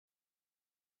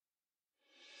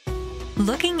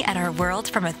Looking at our world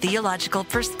from a theological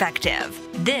perspective.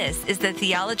 This is the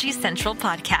Theology Central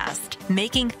Podcast,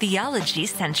 making theology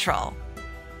central.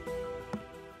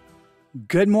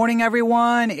 Good morning,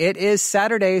 everyone. It is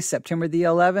Saturday, September the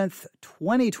 11th,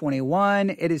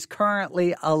 2021. It is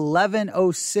currently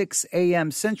 11:06 a.m.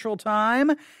 Central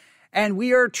Time, and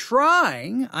we are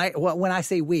trying. When I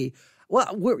say we,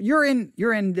 you're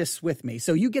in this with me,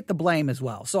 so you get the blame as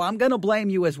well. So I'm going to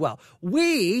blame you as well.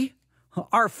 We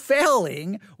are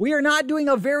failing. We are not doing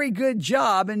a very good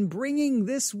job in bringing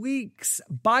this week's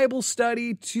Bible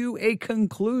study to a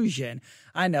conclusion.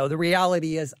 I know the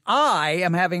reality is I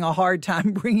am having a hard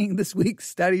time bringing this week's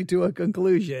study to a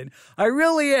conclusion. I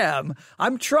really am.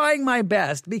 I'm trying my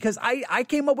best because I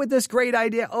came up with this great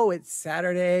idea. Oh, it's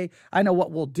Saturday. I know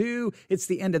what we'll do. It's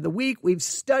the end of the week. We've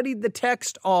studied the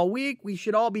text all week. We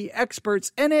should all be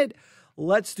experts in it.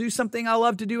 Let's do something I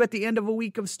love to do at the end of a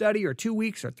week of study or 2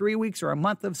 weeks or 3 weeks or a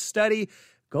month of study.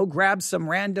 Go grab some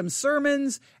random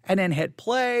sermons and then hit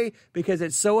play because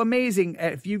it's so amazing.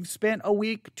 If you've spent a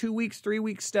week, 2 weeks, 3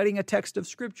 weeks studying a text of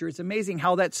Scripture, it's amazing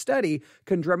how that study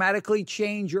can dramatically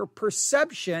change your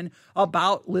perception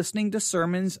about listening to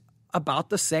sermons about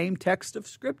the same text of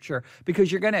Scripture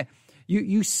because you're going to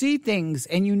You see things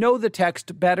and you know the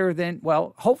text better than,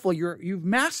 well, hopefully you've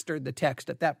mastered the text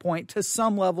at that point to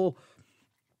some level.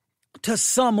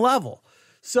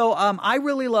 So I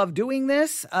really love doing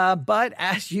this, but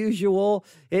as usual,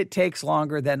 it takes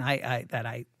longer than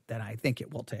I think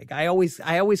it will take. I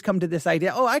always come to this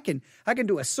idea. Oh, I can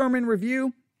do a sermon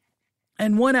review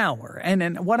in 1 hour, and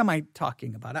then what am I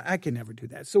talking about? I can never do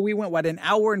that. So we went an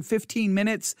hour and 15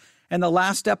 minutes in the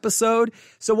last episode.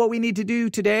 So what we need to do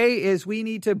today is we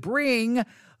need to bring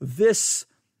this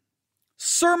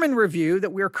sermon review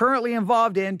that we're currently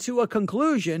involved in to a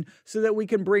conclusion so that we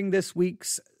can bring this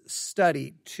week's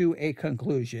study to a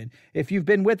conclusion. If you've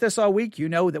been with us all week, you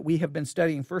know that we have been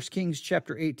studying 1 Kings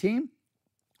chapter 18,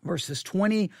 verses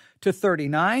 20 to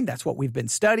 39. That's what we've been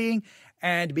studying.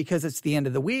 And because it's the end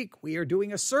of the week, we are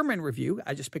doing a sermon review.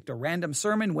 I just picked a random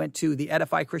sermon, went to the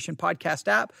Edify Christian Podcast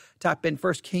app, typed in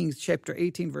 1 Kings chapter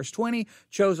 18, verse 20,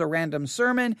 chose a random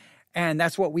sermon, and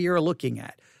that's what we are looking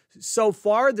at. So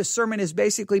far, the sermon has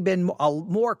basically been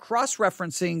more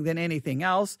cross-referencing than anything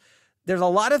else. There's a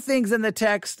lot of things in the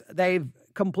text they've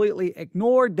completely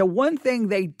ignored. The one thing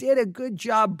they did a good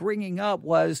job bringing up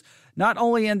was not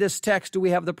only in this text do we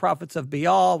have the prophets of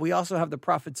Baal, we also have the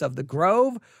prophets of the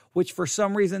Grove, which for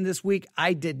some reason this week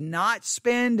I did not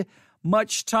spend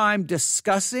much time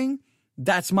discussing.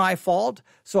 That's my fault.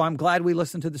 So I'm glad we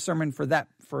listened to the sermon for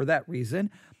that reason.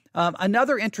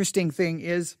 Another interesting thing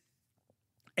is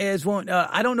when,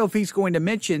 I don't know if he's going to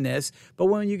mention this, but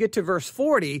when you get to verse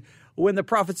 40, when the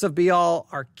prophets of Baal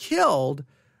are killed,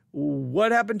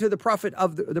 what happened to the prophets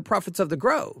of the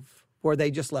Grove? Were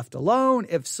they just left alone?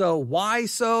 If so, why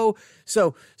so?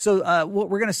 So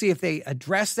we're going to see if they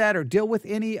address that or deal with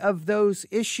any of those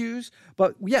issues.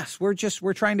 But yes,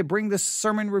 we're trying to bring this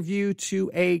sermon review to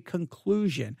a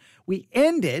conclusion. We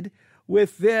ended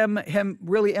with him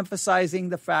really emphasizing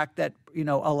the fact that,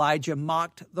 Elijah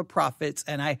mocked the prophets.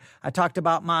 And I talked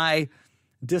about my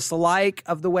dislike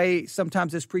of the way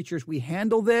sometimes as preachers we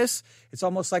handle this. It's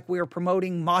almost like we are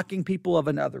promoting mocking people of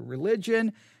another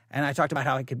religion. And I talked about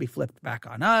how it could be flipped back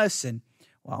on us. And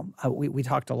we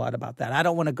talked a lot about that. I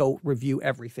don't want to go review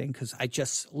everything because I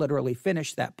just literally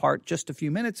finished that part just a few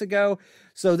minutes ago.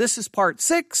 So this is part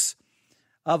 6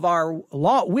 of our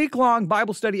week-long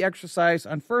Bible study exercise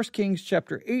on 1 Kings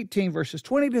chapter 18, verses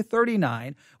 20 to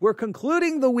 39. We're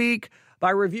concluding the week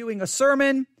by reviewing a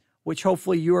sermon, which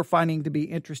hopefully you are finding to be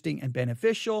interesting and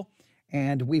beneficial.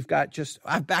 And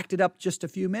I've backed it up just a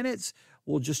few minutes.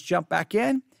 We'll just jump back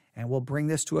in and we'll bring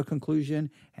this to a conclusion.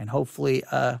 And hopefully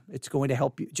it's going to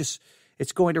help you.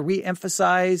 It's going to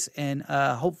re-emphasize and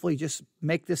hopefully just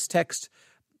make this text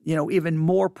even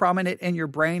more prominent in your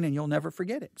brain, and you'll never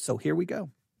forget it. So here we go.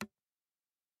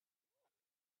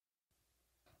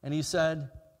 And he said,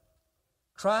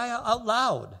 "Cry out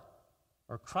loud,"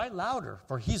 or cry louder,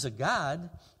 for he's a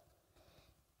God.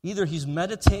 Either he's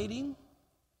meditating,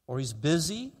 or he's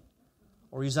busy,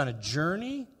 or he's on a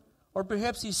journey, or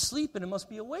perhaps he's sleeping and must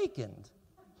be awakened.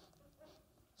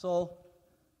 So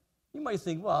you might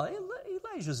think, well,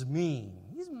 Elijah's mean.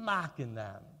 He's mocking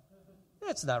them.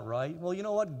 That's not right. Well, you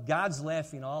know what? God's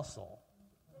laughing also.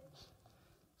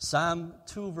 Psalm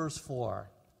 2, verse 4.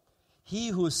 He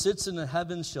who sits in the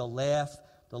heavens shall laugh.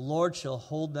 The Lord shall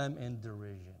hold them in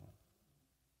derision.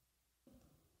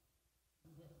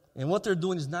 And what they're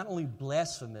doing is not only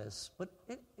blasphemous, but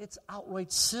it's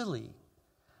outright silly.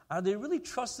 Are they really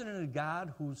trusting in a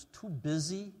God who's too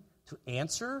busy to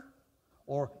answer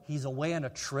or he's away on a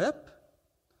trip,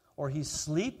 or he's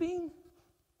sleeping.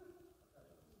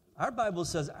 Our Bible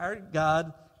says our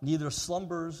God neither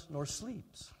slumbers nor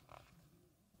sleeps.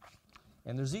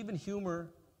 And there's even humor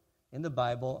in the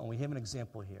Bible, and we have an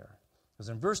example here. Because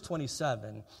in verse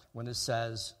 27, when it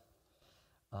says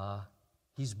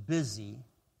he's busy,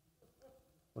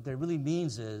 what that really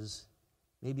means is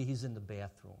maybe he's in the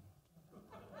bathroom.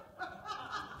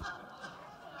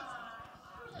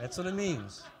 That's what it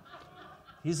means.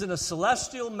 He's in a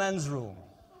celestial men's room.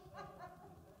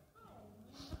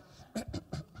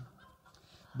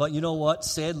 But you know what?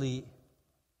 Sadly,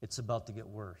 it's about to get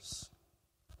worse.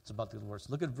 It's about to get worse.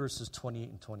 Look at verses 28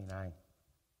 and 29.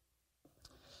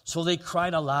 So they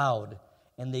cried aloud,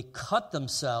 and they cut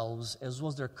themselves, as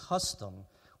was their custom,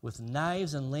 with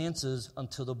knives and lances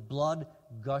until the blood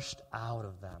gushed out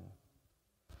of them.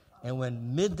 And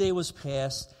when midday was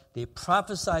past, they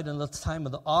prophesied in the time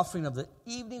of the offering of the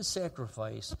evening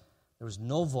sacrifice. There was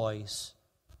no voice,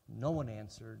 no one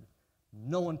answered,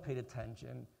 no one paid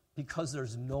attention, because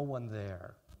there's no one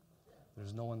there.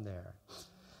 There's no one there.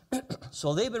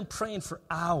 So they've been praying for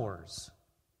hours.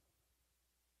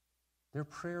 Their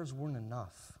prayers weren't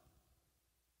enough.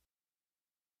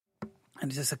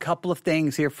 And just a couple of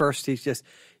things here. First, you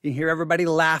hear everybody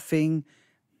laughing.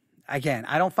 Again,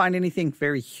 I don't find anything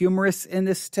very humorous in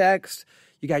this text.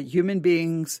 You got human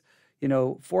beings,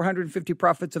 450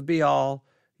 prophets of Baal.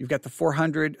 You've got the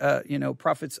 400,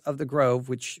 prophets of the Grove,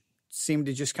 which seem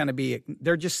to just kind of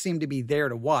seem to be there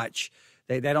to watch.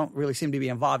 They don't really seem to be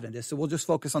involved in this. So we'll just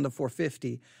focus on the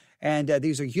 450. And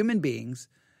these are human beings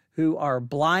who are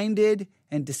blinded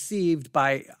and deceived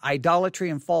by idolatry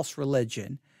and false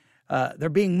religion. They're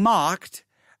being mocked.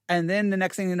 And then the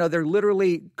next thing you know, they're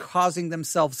literally causing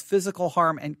themselves physical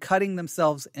harm and cutting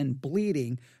themselves and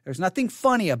bleeding. There's nothing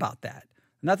funny about that.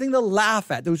 Nothing to laugh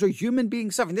at. Those are human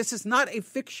beings suffering. This is not a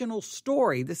fictional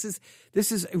story. This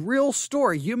is a real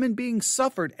story. Human beings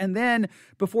suffered. And then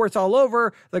before it's all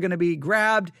over, they're going to be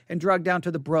grabbed and dragged down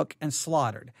to the brook and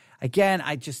slaughtered. Again,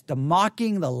 the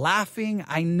mocking, the laughing.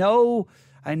 I know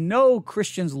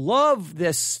Christians love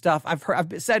this stuff. I've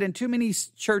said in too many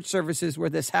church services where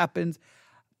this happens.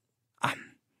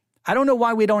 I don't know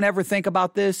why we don't ever think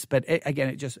about this, but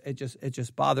it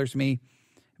just bothers me.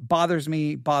 Bothers me.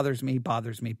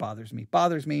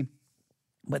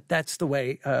 But that's the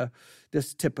way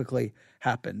this typically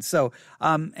happens. So,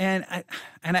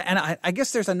 I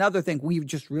guess there's another thing we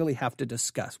just really have to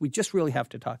discuss. We just really have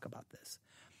to talk about this,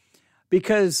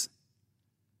 because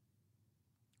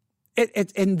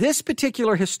in this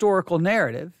particular historical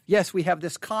narrative, yes, we have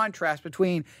this contrast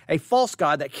between a false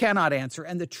God that cannot answer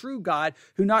and the true God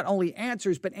who not only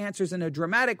answers, but answers in a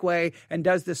dramatic way and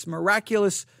does this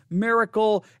miraculous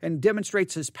miracle and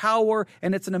demonstrates his power.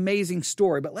 And it's an amazing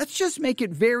story. But let's just make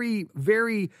it very,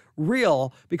 very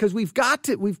real, because we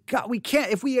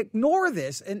can't, if we ignore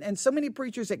this, and so many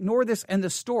preachers ignore this and the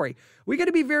story, we got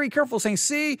to be very careful saying,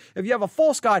 see, if you have a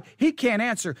false God, he can't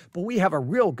answer, but we have a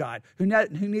real God who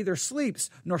neither sleeps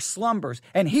nor slumbers,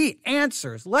 and he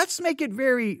answers. Let's make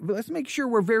sure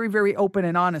we're very, very open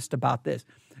and honest about this.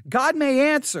 God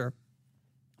may answer,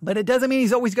 but it doesn't mean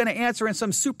he's always going to answer in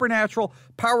some supernatural,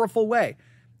 powerful way.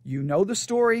 You know the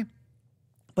story,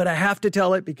 but I have to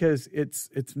tell it because it's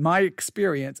my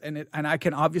experience, and I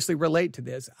can obviously relate to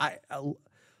this. I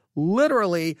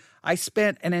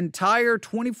spent an entire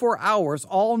 24 hours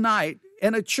all night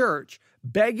in a church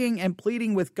begging and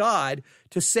pleading with God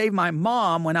to save my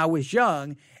mom when I was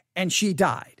young, and she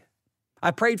died. I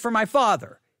prayed for my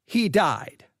father. He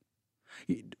died.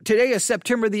 Today is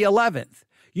September the 11th.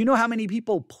 You know how many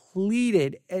people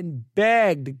pleaded and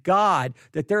begged God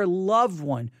that their loved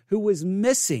one who was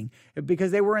missing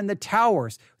because they were in the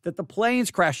towers that the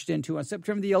planes crashed into on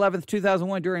September the 11th,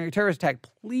 2001 during a terrorist attack,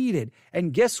 pleaded.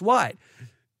 And guess what?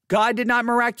 God did not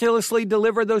miraculously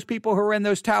deliver those people who were in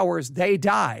those towers. They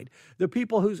died. The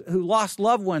people who lost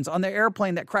loved ones on the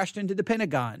airplane that crashed into the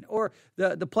Pentagon, or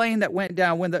the plane that went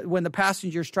down when the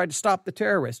passengers tried to stop the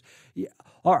terrorists.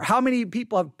 Or how many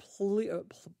people have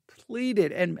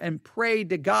pleaded and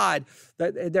prayed to God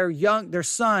that their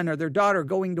son or their daughter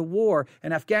going to war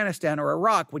in Afghanistan or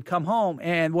Iraq would come home,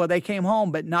 and they came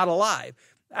home but not alive.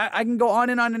 I can go on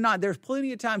and on and on. There's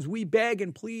plenty of times we beg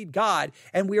and plead God,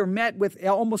 and we are met with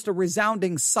almost a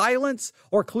resounding silence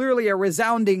or clearly a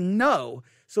resounding no.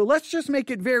 So let's just make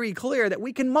it very clear that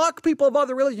we can mock people of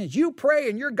other religions. You pray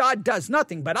and your God does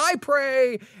nothing, but I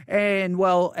pray, and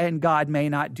God may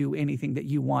not do anything that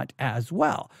you want as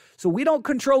well. So we don't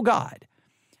control God.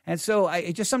 And so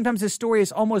it just sometimes this story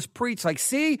is almost preached like,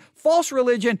 see, false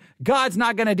religion, God's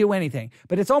not going to do anything.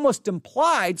 But it's almost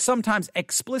implied, sometimes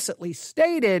explicitly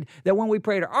stated, that when we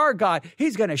pray to our God,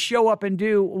 he's going to show up and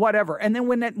do whatever. And then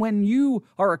when you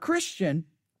are a Christian,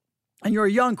 and you're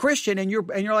a young Christian, and you're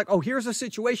like, oh, here's a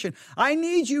situation. I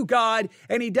need you, God,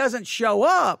 and he doesn't show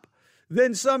up.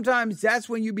 Then sometimes that's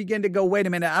when you begin to go, wait a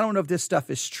minute, I don't know if this stuff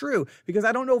is true, because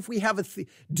I don't know if we have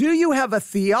do you have a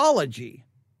theology?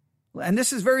 And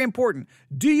this is very important.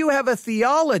 Do you have a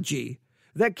theology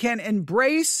that can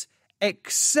embrace,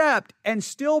 accept, and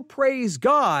still praise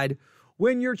God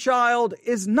when your child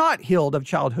is not healed of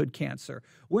childhood cancer,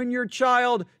 when your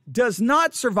child does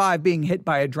not survive being hit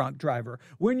by a drunk driver,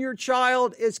 when your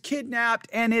child is kidnapped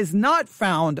and is not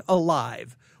found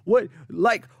alive?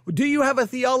 Do you have a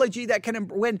theology that can,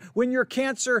 when your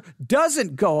cancer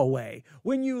doesn't go away,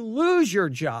 when you lose your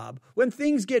job, when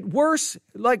things get worse,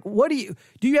 do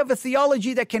you have a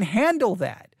theology that can handle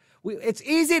that? It's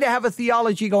easy to have a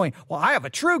theology going, well, I have a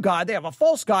true God, they have a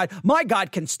false God, my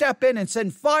God can step in and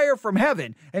send fire from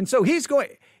heaven. And so he's going,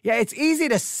 yeah, it's easy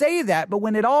to say that, but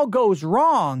when it all goes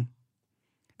wrong,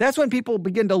 that's when people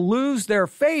begin to lose their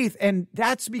faith, and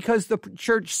that's because the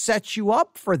church sets you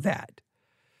up for that.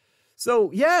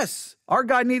 So, yes, our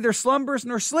God neither slumbers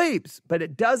nor sleeps, but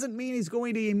it doesn't mean he's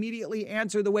going to immediately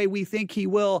answer the way we think he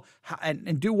will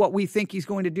and do what we think he's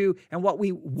going to do and what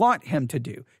we want him to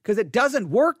do, because it doesn't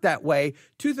work that way.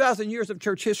 2,000 years of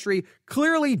church history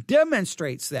clearly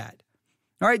demonstrates that.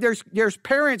 All right, there's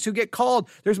parents who get called.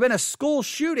 There's been a school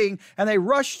shooting, and they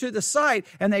rush to the site,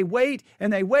 and they wait,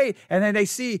 and then they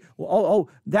see,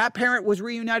 that parent was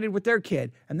reunited with their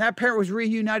kid, and that parent was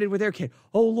reunited with their kid.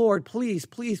 Oh, Lord, please,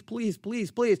 please, please,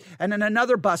 please, please. And then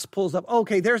another bus pulls up.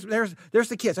 Okay, there's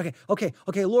the kids. Okay,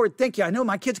 Lord, thank you. I know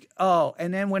my kids. Oh,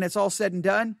 and then when it's all said and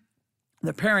done,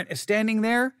 the parent is standing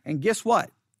there, and guess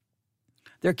what?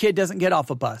 Their kid doesn't get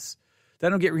off a bus. They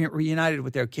don't get reunited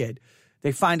with their kid.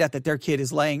 They find out that their kid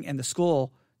is laying in the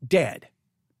school dead.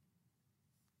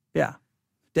 Yeah.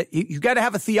 You've got to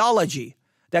have a theology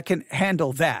that can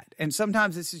handle that. And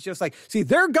sometimes this is just like, see,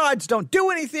 their gods don't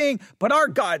do anything, but our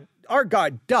God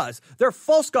does. Their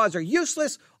false gods are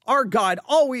useless. Our God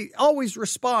always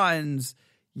responds,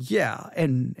 yeah,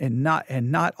 and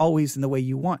not always in the way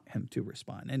you want him to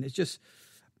respond. And it's just,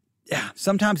 yeah,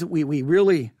 sometimes we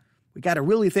got to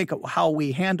really think of how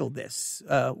we handle this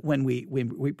when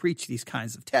we preach these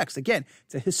kinds of texts. Again,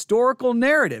 it's a historical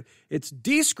narrative. It's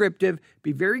descriptive.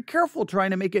 Be very careful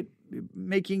trying to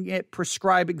making it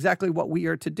prescribe exactly what we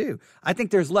are to do. I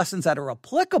think there's lessons that are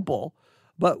applicable,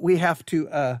 but we have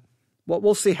to.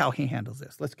 We'll see how he handles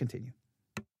this. Let's continue.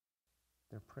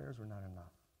 Their prayers were not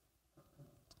enough.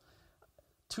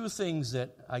 Two things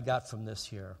that I got from this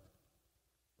here.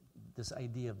 This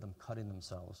idea of them cutting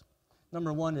themselves.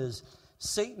 Number one is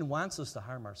Satan wants us to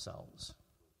harm ourselves.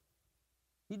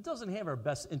 He doesn't have our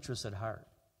best interests at heart.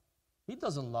 He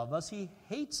doesn't love us. He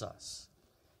hates us.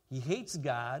 He hates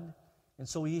God, and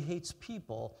so he hates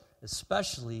people,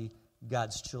 especially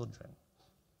God's children.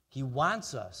 He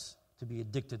wants us to be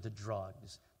addicted to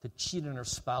drugs, to cheat on our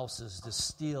spouses, to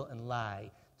steal and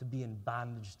lie, to be in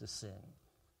bondage to sin.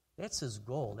 That's his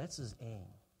goal. That's his aim.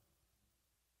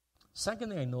 Second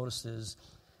thing I noticed is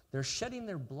they're shedding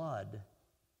their blood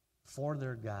for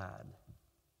their God.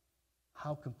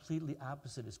 How completely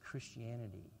opposite is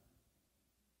Christianity.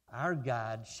 Our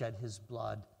God shed his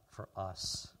blood for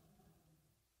us.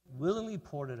 Willingly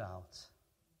poured it out.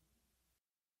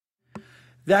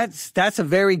 That's a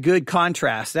very good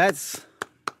contrast. That's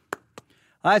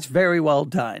very well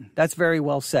done. That's very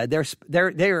well said.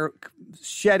 They're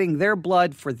shedding their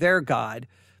blood for their God.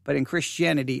 But in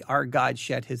Christianity, our God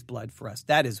shed his blood for us.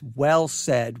 That is well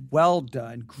said, well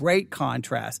done, great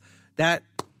contrast. That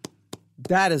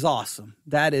is awesome.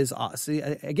 That is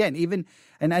awesome. Again, even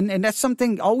and that's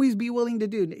something always be willing to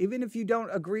do. Even if you don't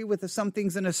agree with some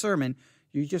things in a sermon,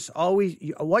 you just always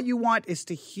what you want is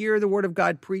to hear the word of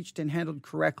God preached and handled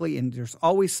correctly, and there's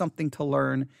always something to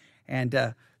learn. And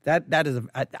that is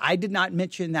I did not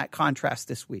mention that contrast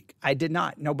this week. I did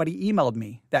not. Nobody emailed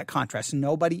me that contrast.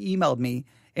 Nobody emailed me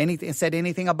said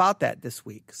anything about that this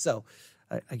week. So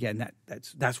again,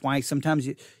 that's why sometimes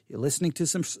you're listening to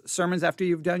some sermons after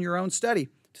you've done your own study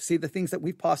to see the things that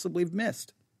we've possibly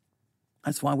missed.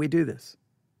 That's why we do this.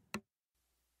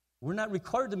 We're not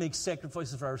required to make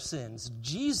sacrifices for our sins.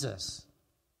 Jesus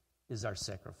is our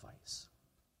sacrifice.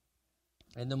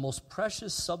 And the most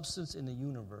precious substance in the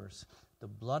universe, the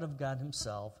blood of God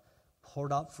himself,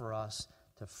 poured out for us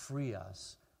to free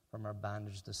us from our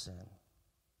bondage to sin.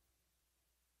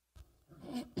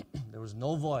 There was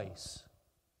no voice,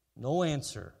 no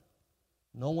answer,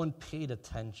 No one paid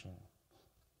attention.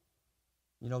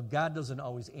 You know, God doesn't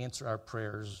always answer our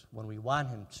prayers when we want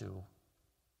him to.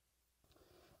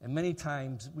 And many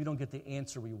times we don't get the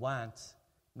answer we want.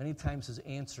 Many times his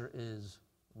answer is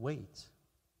wait.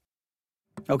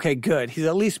 Okay, good. He's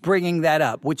at least bringing that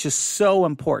up, which is so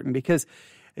important because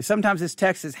sometimes this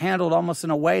text is handled almost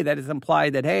in a way that is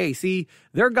implied that, hey, see,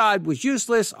 their God was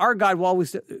useless. Our God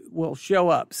will show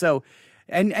up. So,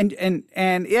 and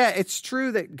yeah, it's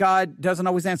true that God doesn't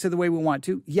always answer the way we want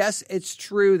to. Yes, it's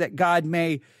true that God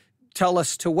may tell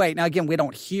us to wait. Now, again, we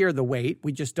don't hear the wait.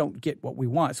 We just don't get what we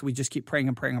want. So we just keep praying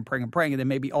and praying and praying and praying, and then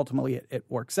maybe ultimately it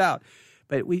works out.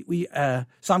 But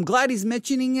so I'm glad he's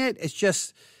mentioning it. It's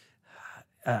just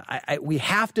we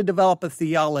have to develop a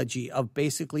theology of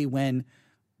basically when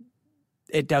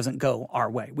it doesn't go our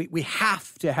way. We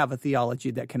have to have a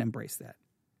theology that can embrace that.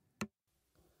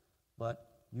 But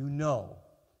you know,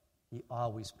 he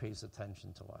always pays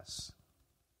attention to us.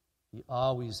 He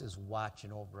always is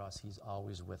watching over us. He's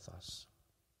always with us.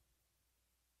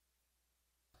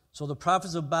 So the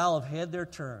prophets of Baal have had their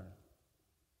turn.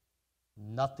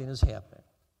 Nothing has happened.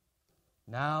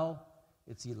 Now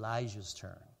it's Elijah's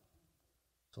turn.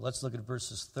 So let's look at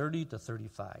verses 30 to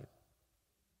 35.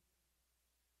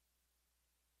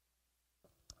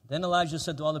 Then Elijah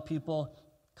said to all the people,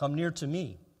 "Come near to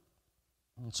me."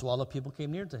 And so all the people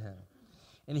came near to him.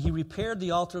 And he repaired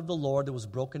the altar of the Lord that was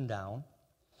broken down.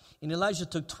 And Elijah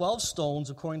took 12 stones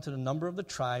according to the number of the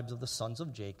tribes of the sons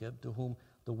of Jacob, to whom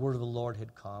the word of the Lord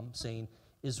had come, saying,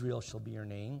 "Israel shall be your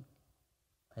name."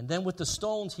 And then with the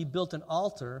stones he built an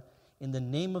altar in the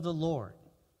name of the Lord.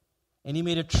 And he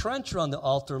made a trench around the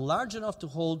altar large enough to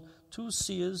hold 2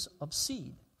 seahs of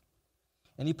seed.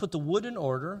 And he put the wood in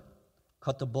order,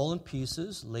 cut the bowl in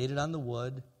pieces, laid it on the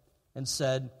wood, and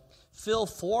said, "Fill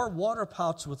 4 water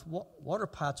pots with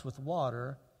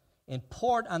water, and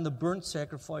pour it on the burnt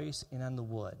sacrifice and on the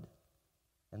wood."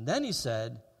 And then he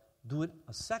said, "Do it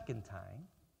a second time."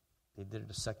 They did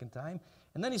it a second time.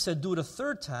 And then he said, "Do it a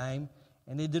third time."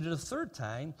 And they did it a third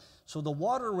time. So the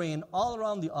water ran all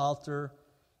around the altar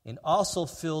and also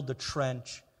filled the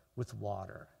trench with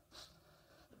water.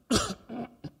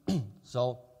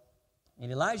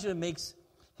 And Elijah makes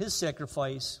his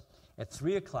sacrifice at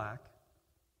 3 o'clock,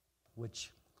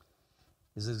 which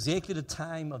is exactly the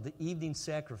time of the evening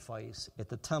sacrifice at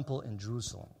the temple in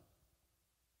Jerusalem.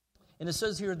 And it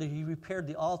says here that he repaired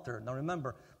the altar. Now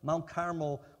remember, Mount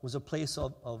Carmel was a place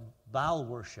of Baal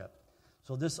worship.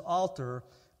 So this altar,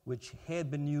 which had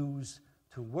been used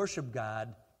to worship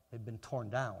God, had been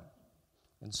torn down.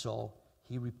 And so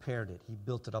he repaired it. He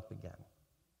built it up again.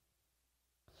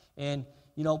 And,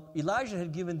 you know, Elijah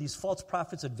had given these false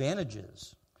prophets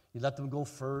advantages. He let them go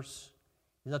first.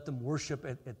 He let them worship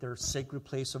at their sacred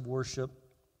place of worship.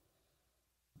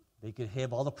 They could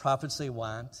have all the prophets they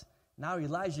want. Now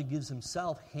Elijah gives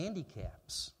himself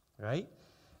handicaps, right?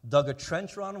 Dug a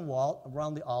trench around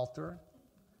the altar.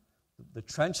 The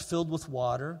trench filled with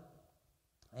water.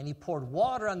 And he poured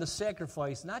water on the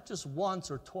sacrifice, not just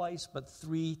once or twice, but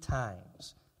 3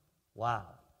 times. Wow.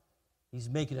 He's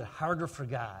making it harder for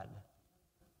God.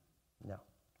 No.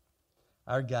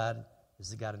 Our God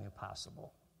is the God of the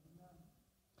impossible.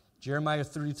 Jeremiah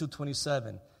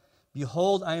 32:27.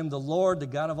 "Behold, I am the Lord, the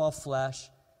God of all flesh.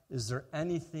 Is there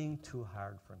anything too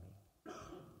hard for me?"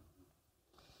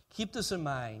 Keep this in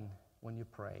mind when you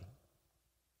pray.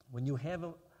 When you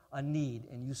have a need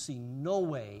and you see no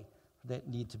way for that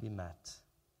need to be met,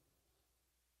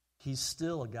 he's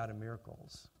still a God of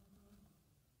miracles.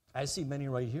 I see many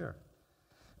right here.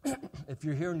 If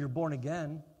you're here and you're born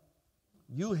again,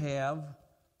 you have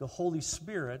the Holy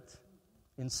Spirit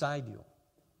inside you.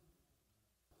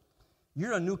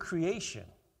 You're a new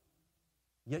creation,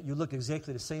 yet you look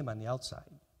exactly the same on the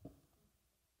outside.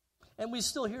 And we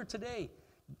still hear today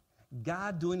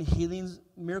God doing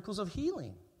miracles of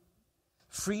healing,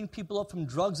 freeing people up from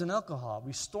drugs and alcohol,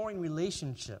 restoring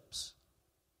relationships.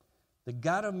 The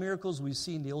God of miracles we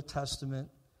see in the Old Testament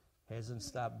hasn't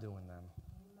stopped doing them.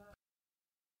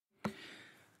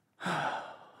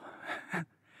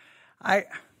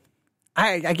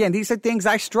 Again, these are things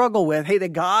I struggle with. Hey, the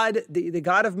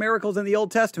God of miracles in the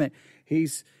Old Testament,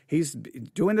 he's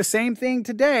doing the same thing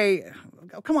today.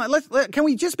 Come on, can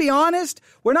we just be honest?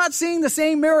 We're not seeing the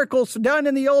same miracles done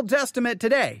in the Old Testament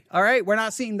today, all right? We're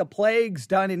not seeing the plagues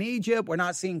done in Egypt. We're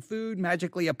not seeing food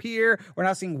magically appear. We're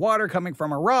not seeing water coming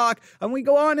from a rock. And we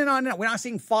go on and on and on. We're not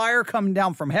seeing fire coming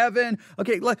down from heaven.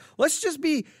 Okay, let's just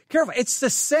be careful. It's the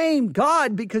same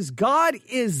God because God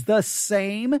is the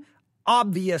same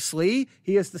Obviously,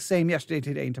 he is the same yesterday,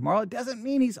 today, and tomorrow. It doesn't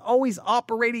mean he's always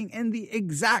operating in the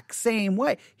exact same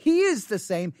way. He is the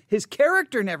same. His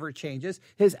character never changes.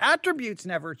 His attributes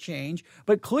never change.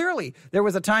 But clearly, there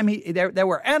was a time there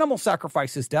were animal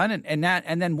sacrifices done, and then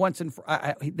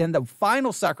then the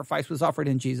final sacrifice was offered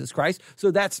in Jesus Christ. So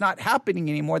that's not happening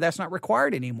anymore. That's not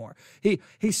required anymore.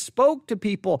 He spoke to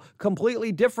people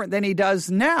completely different than he does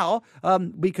now,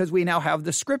 because we now have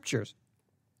the Scriptures.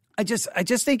 I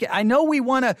just think, I know we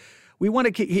want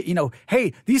to,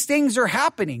 hey, these things are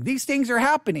happening. These things are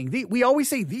happening. We always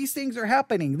say these things are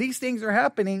happening. These things are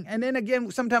happening. And then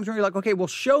again, sometimes when you're like, okay, well,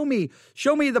 show me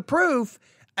the proof.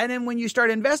 And then when you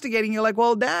start investigating, you're like,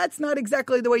 well, that's not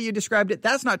exactly the way you described it.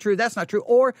 That's not true. That's not true.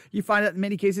 Or you find out in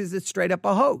many cases it's straight up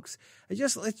a hoax.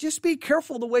 Let's just be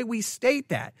careful the way we state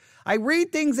that. I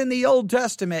read things in the Old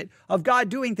Testament of God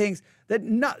doing things that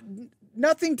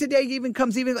nothing today even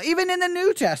comes even in the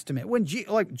New Testament, when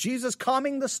like Jesus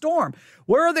calming the storm.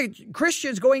 Where are the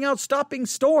Christians going out stopping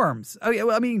storms?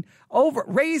 I mean, over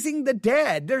raising the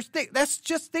dead. That's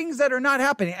just things that are not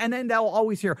happening. And then they'll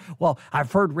always hear, well,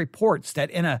 I've heard reports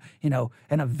that in a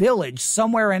village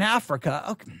somewhere in Africa.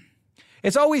 Okay.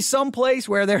 It's always someplace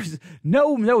where there's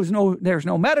no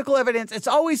medical evidence. It's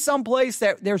always someplace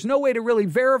that there's no way to really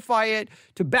verify it,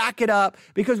 to back it up.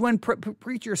 Because when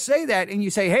preachers say that and you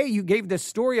say, hey, you gave this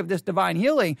story of this divine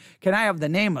healing, can I have the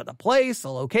name of the place,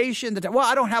 the location? Well,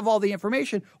 I don't have all the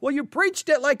information. Well, you preached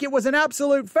it like it was an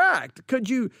absolute fact.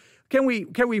 Can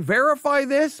we verify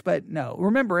this? But no.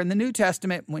 Remember, in the New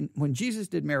Testament, when Jesus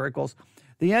did miracles,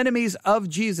 the enemies of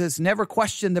Jesus never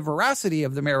questioned the veracity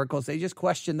of the miracles. They just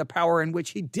questioned the power in which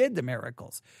he did the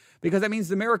miracles, because that means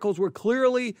the miracles were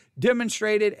clearly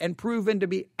demonstrated and proven to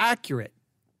be accurate.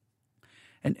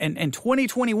 And in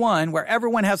 2021, where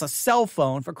everyone has a cell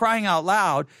phone, for crying out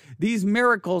loud, these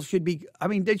miracles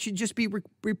they should just be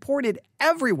reported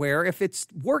everywhere if it's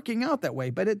working out that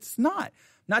way. But it's not.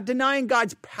 Not denying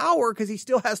God's power, because he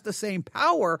still has the same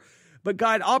power, but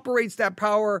God operates that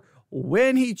power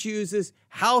when he chooses,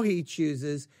 how he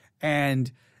chooses. And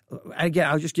again,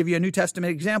 I'll just give you a New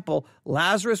Testament example.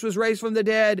 Lazarus was raised from the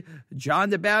dead. John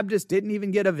the Baptist didn't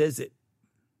even get a visit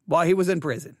while he was in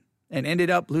prison and ended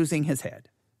up losing his head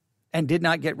and did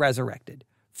not get resurrected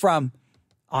from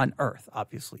on earth.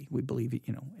 Obviously, we believe,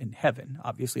 in heaven.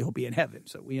 Obviously, he'll be in heaven.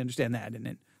 So we understand that. And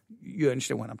then you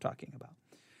understand what I'm talking about.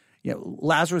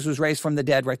 Lazarus was raised from the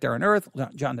dead right there on earth.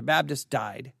 John the Baptist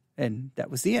died. And that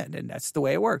was the end. And that's the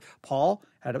way it worked. Paul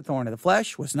had a thorn in the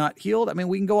flesh, was not healed. I mean,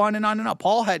 we can go on and on and on.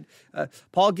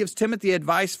 Paul gives Timothy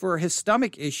advice for his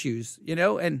stomach issues,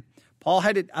 and Paul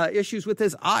had issues with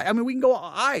his eye. I mean, we can go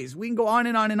on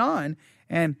and on and on.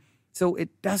 And so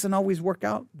it doesn't always work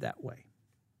out that way.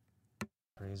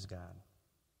 Praise God.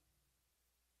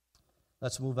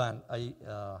 Let's move on.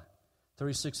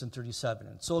 36 and 37.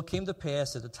 And so it came to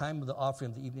pass at the time of the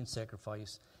offering of the evening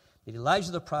sacrifice that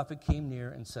Elijah the prophet came near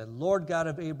and said, Lord God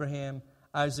of Abraham,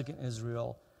 Isaac, and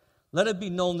Israel, let it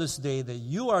be known this day that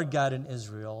you are God in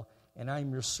Israel, and I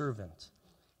am your servant,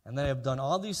 and that I have done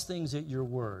all these things at your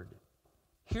word.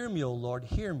 Hear me, O Lord,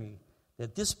 hear me,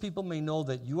 that this people may know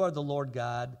that you are the Lord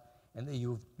God, and that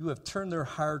you have turned their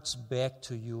hearts back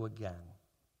to you again.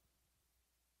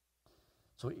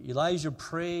 So Elijah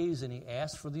prays, and he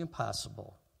asks for the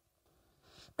impossible.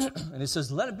 And it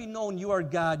says, let it be known you are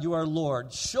God, you are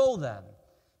Lord. Show them.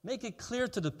 Make it clear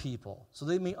to the people so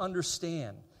they may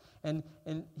understand. And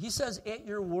he says, at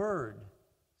your word.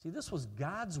 See, this was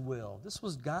God's will. This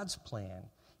was God's plan.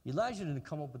 Elijah didn't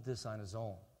come up with this on his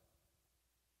own.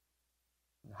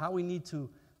 How we need to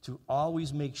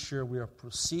always make sure we are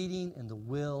proceeding in the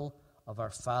will of our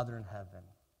Father in heaven.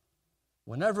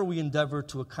 Whenever we endeavor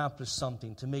to accomplish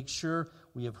something, to make sure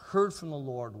we have heard from the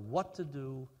Lord what to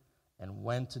do and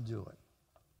when to do it.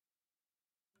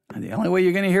 And the only way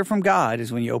you're going to hear from God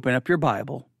is when you open up your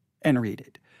Bible and read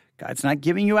it. God's not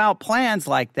giving you out plans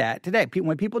like that today.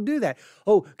 When people do that,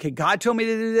 oh, okay, God told me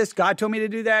to do this, God told me to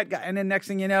do that, and then next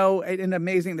thing you know, and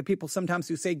amazing, the people sometimes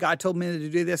who say God told me to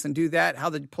do this and do that, how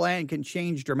the plan can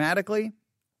change dramatically.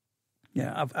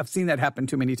 Yeah, I've seen that happen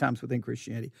too many times within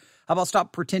Christianity. How about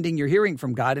stop pretending you're hearing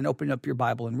from God and open up your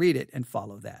Bible and read it and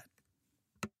follow that?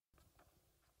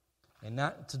 And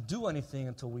not to do anything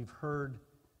until we've heard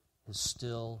his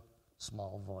still,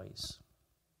 small voice.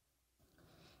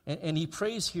 And he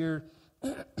prays here,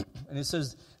 and it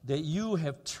says that you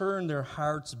have turned their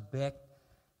hearts back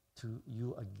to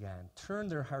you again. Turn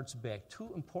their hearts back.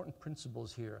 Two important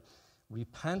principles here: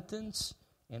 repentance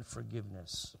and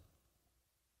forgiveness.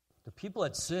 The people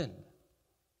had sinned.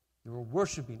 They were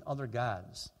worshiping other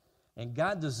gods. And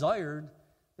God desired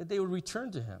that they would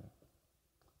return to him.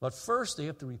 But first, they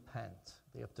have to repent.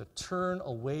 They have to turn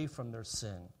away from their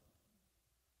sin.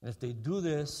 And if they do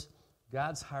this,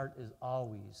 God's heart is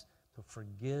always to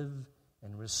forgive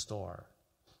and restore.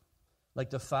 Like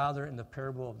the father in the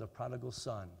parable of the prodigal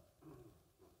son.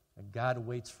 And God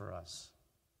waits for us,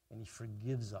 and he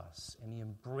forgives us, and he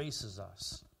embraces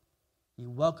us. He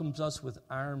welcomes us with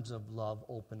arms of love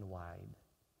opened wide.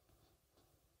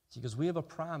 See, because we have a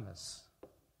promise.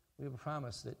 We have a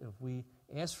promise that if we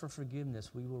ask for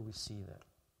forgiveness, we will receive it.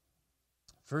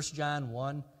 1 John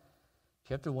 1,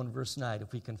 chapter 1, verse 9.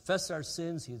 If we confess our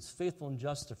sins, he is faithful and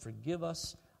just to forgive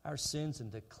us our sins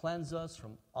and to cleanse us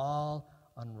from all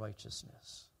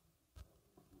unrighteousness.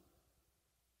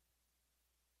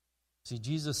 See,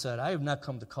 Jesus said, I have not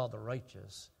come to call the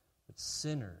righteous, but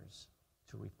sinners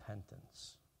to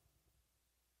repentance.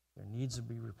 There needs to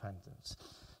be repentance.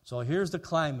 So here's the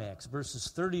climax, verses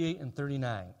 38 and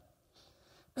 39.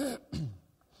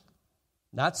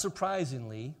 Not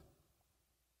surprisingly,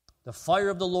 the fire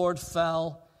of the Lord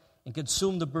fell and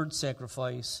consumed the burnt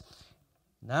sacrifice.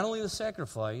 Not only the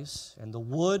sacrifice, and the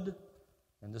wood,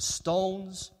 and the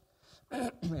stones,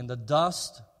 and the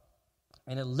dust,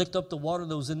 and it licked up the water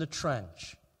that was in the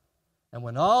trench. And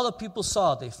when all the people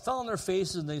saw it, they fell on their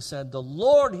faces and they said, the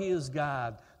Lord, he is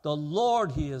God. The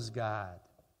Lord, he is God.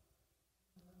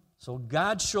 So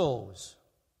God shows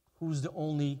who's the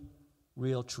only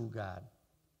real true God.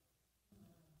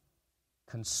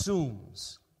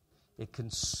 Consumes.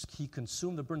 He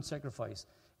consumed the burnt sacrifice.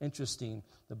 Interesting,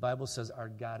 the Bible says our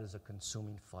God is a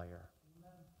consuming fire.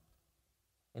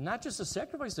 And not just the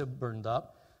sacrifice that burned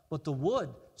up, but the wood,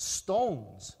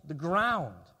 stones, the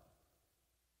ground.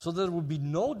 So that there would be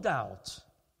no doubt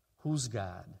who's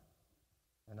God.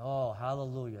 And oh,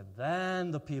 hallelujah,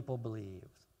 then the people believed.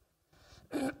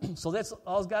 So that's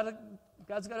all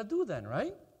God's got to do then,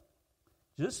 right?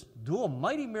 Just do a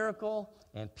mighty miracle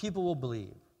and people will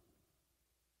believe.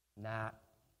 Not.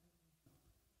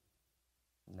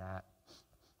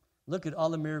 Look at all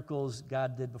the miracles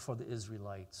God did before the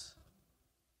Israelites.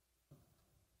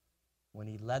 When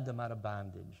he led them out of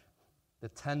bondage. The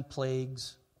 10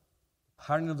 plagues,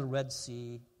 parting of the Red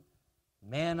Sea,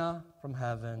 manna from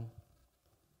heaven.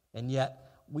 And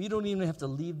yet, we don't even have to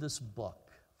leave this book,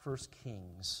 1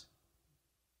 Kings,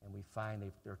 and we find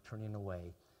they're turning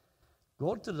away.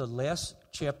 Go to the last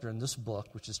chapter in this book,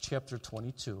 which is chapter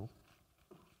 22,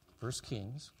 1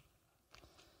 Kings,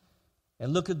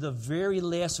 and look at the very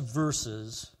last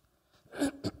verses,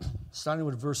 starting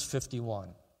with verse 51.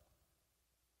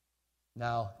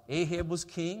 Now, Ahab was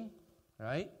king,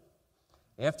 right?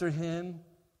 After him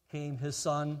came his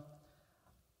son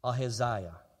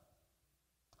Ahaziah.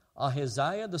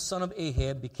 Ahaziah, the son of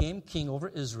Ahab, became king over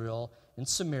Israel in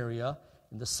Samaria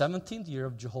in the 17th year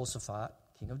of Jehoshaphat,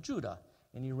 king of Judah,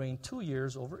 and he reigned 2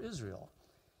 years over Israel.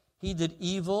 He did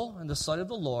evil in the sight of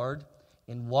the Lord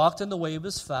and walked in the way of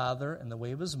his father and the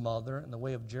way of his mother and the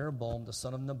way of Jeroboam, the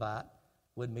son of Nebat,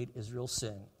 who had made Israel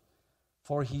sin.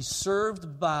 For he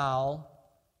served Baal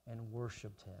and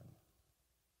worshipped him,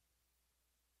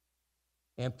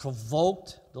 and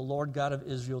provoked the Lord God of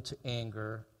Israel to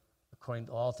anger, according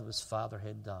to all that his father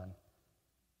had done.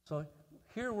 So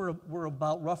here we're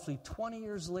about roughly 20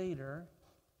 years later,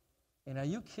 and are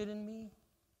you kidding me?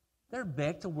 They're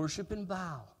back to worshiping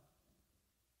Baal.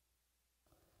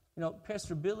 You know,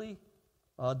 Pastor Billy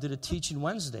did a teaching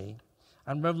Wednesday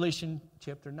on Revelation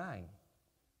chapter 9,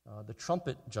 the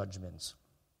trumpet judgments.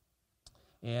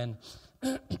 And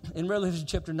in Revelation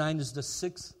chapter 9 is the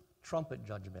 6th trumpet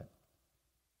judgment.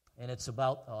 And it's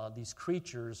about these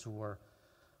creatures who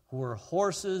were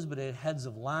horses, but they had heads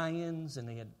of lions, and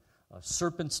they had a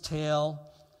serpent's tail.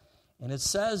 And it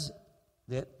says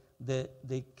that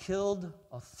they killed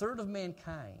a third of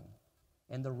mankind,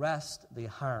 and the rest they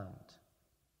harmed.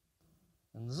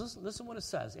 And listen what it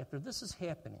says. After this is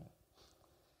happening,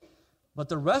 but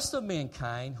the rest of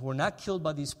mankind who were not killed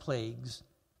by these plagues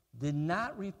did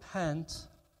not repent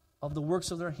of the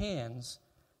works of their hands,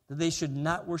 that they should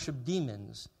not worship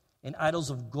demons and idols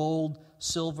of gold,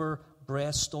 silver,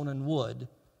 brass, stone, and wood,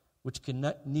 which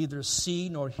can neither see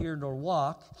nor hear nor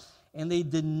walk. And they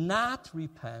did not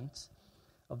repent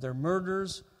of their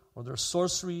murders or their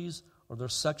sorceries or their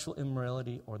sexual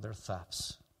immorality or their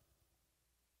thefts.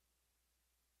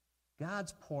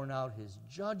 God's pouring out his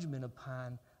judgment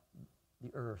upon the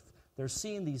earth. They're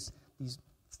seeing these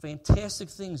fantastic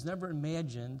things never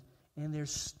imagined, and they're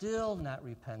still not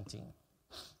repenting.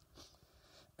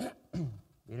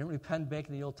 They didn't repent back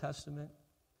in the Old Testament.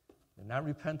 They're not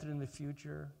repenting in the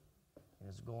future, and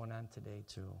it's going on today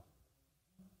too.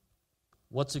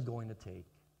 What's it going to take?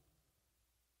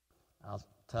 I'll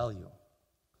tell you.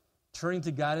 Turning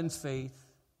to God in faith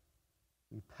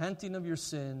repenting of your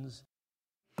sins.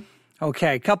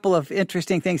 Okay, a couple of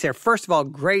interesting things here. First of all,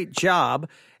 great job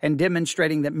in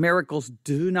demonstrating that miracles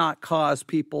do not cause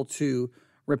people to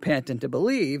repent and to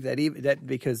believe that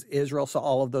because Israel saw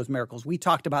all of those miracles. We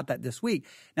talked about that this week.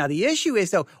 Now, the issue is,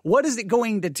 though, what is it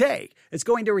going to take? It's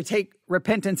going to take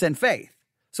repentance and faith.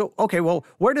 So, okay, well,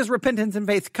 where does repentance and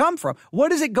faith come from?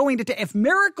 What is it going to take? If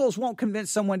miracles won't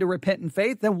convince someone to repent in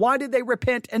faith, then why did they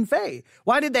repent in faith?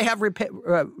 Why did they have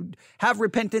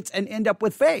repentance and end up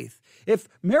with faith? If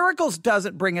miracles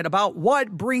doesn't bring it about,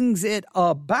 what brings it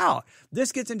about?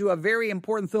 This gets into a very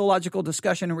important theological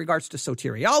discussion in regards to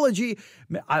soteriology.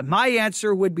 My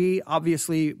answer would be,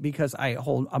 obviously, because I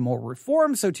hold a more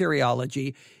reformed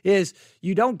soteriology, is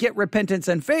you don't get repentance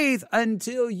and faith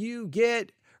until you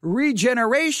get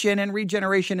regeneration, and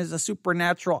regeneration is a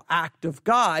supernatural act of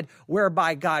God,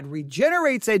 whereby God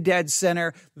regenerates a dead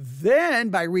sinner, then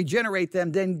by regenerate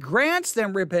them, then grants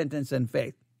them repentance and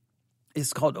faith.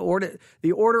 It's called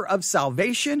the order of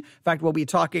salvation. In fact, we'll be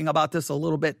talking about this a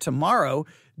little bit tomorrow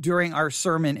during our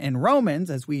sermon in Romans,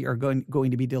 as we are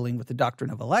going to be dealing with the doctrine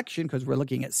of election, because we're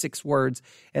looking at 6 words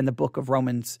in the book of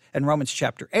Romans, in Romans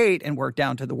chapter 8, and we're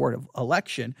down to the word of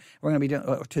election. We're going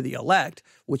to be to the elect,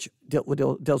 which deals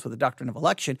with the doctrine of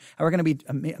election, and we're going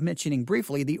to be mentioning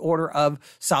briefly the order of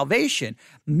salvation.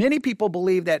 Many people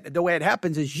believe that the way it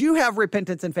happens is you have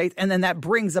repentance and faith, and then that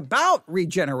brings about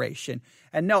regeneration.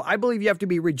 And no, I believe you have to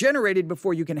be regenerated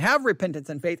before you can have repentance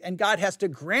and faith, and God has to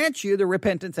grant you the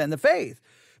repentance and the faith.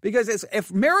 Because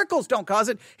if miracles don't cause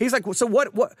it, he's like, so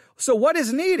what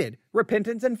is needed?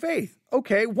 Repentance and faith.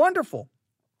 Okay, wonderful.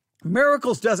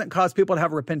 Miracles doesn't cause people to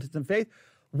have repentance and faith.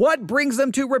 What brings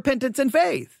them to repentance and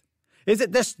faith? Is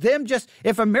it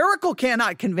if a miracle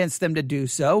cannot convince them to do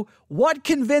so, what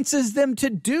convinces them to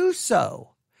do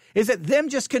so? Is it them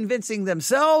just convincing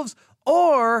themselves,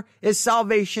 or is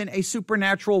salvation a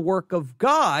supernatural work of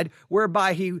God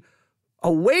whereby he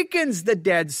awakens the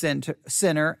dead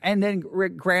sinner and then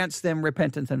grants them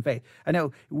repentance and faith? I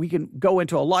know we can go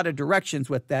into a lot of directions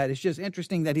with that. It's just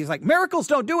interesting that he's like, miracles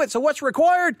don't do it, so what's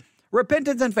required?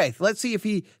 Repentance and faith. Let's see if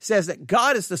he says that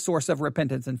God is the source of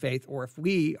repentance and faith, or if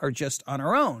we are just on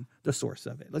our own the source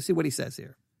of it. Let's see what he says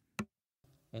here.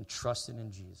 And trusting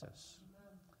in Jesus.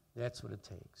 That's what it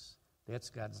takes.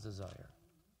 That's God's desire.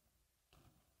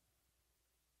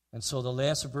 And so the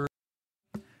last verse.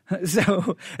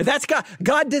 So that's God.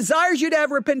 God desires you to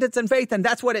have repentance and faith, and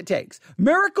that's what it takes.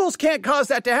 Miracles can't cause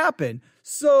that to happen.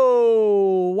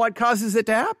 So what causes it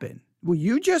to happen? Well,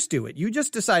 you just do it. You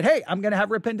just decide, hey, I'm going to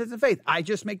have repentance and faith. I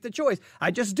just make the choice.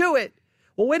 I just do it.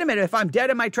 Well, wait a minute. If I'm dead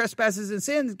in my trespasses and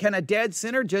sins, can a dead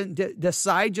sinner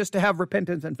decide just to have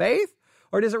repentance and faith?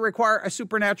 Or does it require a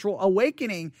supernatural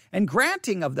awakening and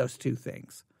granting of those two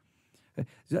things?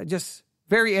 Just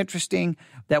very interesting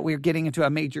that we're getting into a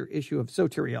major issue of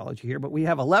soteriology here, but we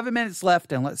have 11 minutes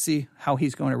left, and let's see how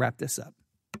he's going to wrap this up.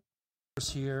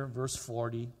 Here, verse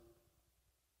 40,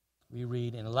 we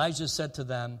read, and Elijah said to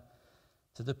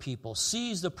the people,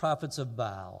 seize the prophets of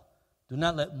Baal. Do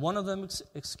not let one of them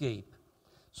escape.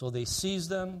 So they seized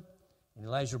them, and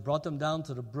Elijah brought them down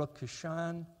to the brook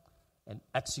Kishon and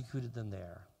executed them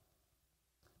there.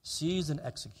 Seized and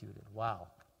executed. Wow.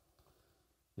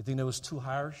 You think that was too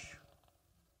harsh?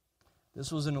 This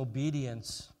was in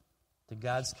obedience to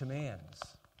God's commands.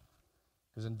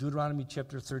 Because in Deuteronomy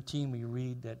chapter 13, we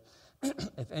read that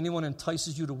if anyone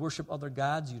entices you to worship other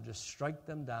gods, you just strike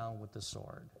them down with the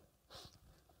sword.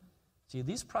 See,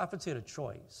 these prophets had a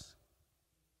choice.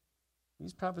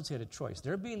 These prophets had a choice.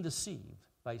 They're being deceived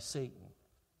by Satan,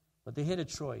 but they had a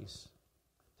choice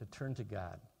to turn to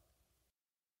God.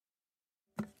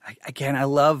 Again, I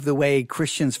love the way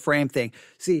Christians frame things.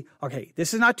 See, okay,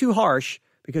 this is not too harsh,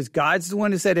 because God's the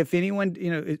one who said, if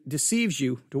anyone deceives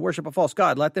you to worship a false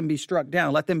god, let them be struck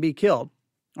down, let them be killed.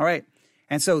 All right.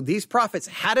 And so these prophets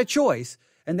had a choice,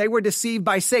 and they were deceived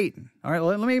by Satan. All right.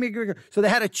 Let me make it clear. So they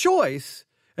had a choice,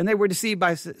 and they were deceived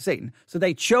by Satan. So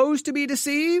they chose to be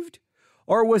deceived,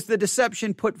 or was the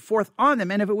deception put forth on them?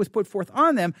 And if it was put forth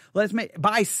on them,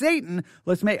 by Satan,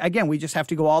 again, we just have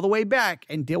to go all the way back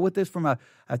and deal with this from a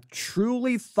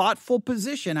truly thoughtful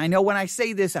position. I know when I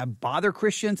say this, I bother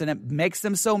Christians and it makes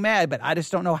them so mad, but I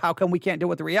just don't know how come we can't deal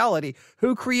with the reality.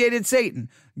 Who created Satan?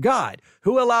 God.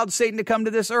 Who allowed Satan to come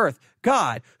to this earth?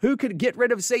 God. Who could get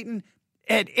rid of Satan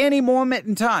at any moment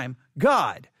in time?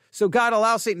 God. So God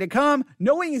allows Satan to come,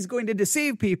 knowing he's going to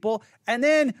deceive people, and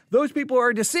then those people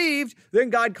are deceived, then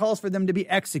God calls for them to be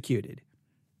executed.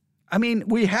 I mean,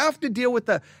 we have to deal with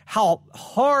how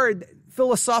hard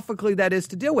philosophically that is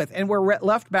to deal with, and we're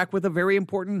left back with a very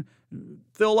important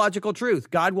theological truth.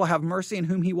 God will have mercy on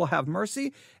whom he will have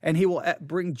mercy, and he will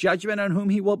bring judgment on whom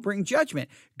he will bring judgment.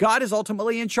 God is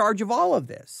ultimately in charge of all of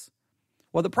this.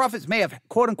 Well, the prophets may have,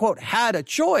 quote unquote, had a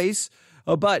choice,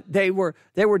 but they were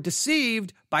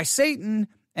deceived by Satan.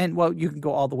 And well, you can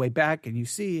go all the way back and you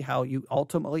see how you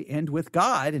ultimately end with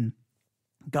God, and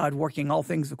God working all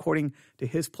things according to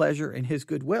his pleasure and his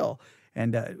goodwill,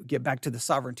 and get back to the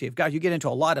sovereignty of God. You get into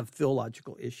a lot of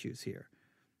theological issues here.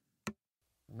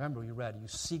 Remember, we read, you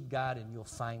seek God and you'll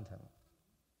find him.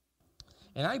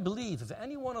 And I believe if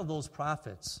any one of those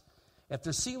prophets,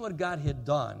 after seeing what God had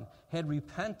done, had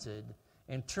repented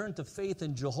and turned to faith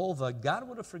in Jehovah, God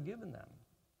would have forgiven them.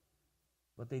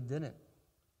 But they didn't.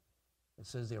 It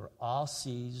says they were all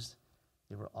seized,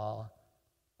 they were all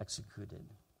executed.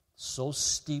 So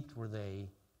steeped were they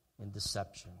in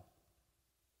deception.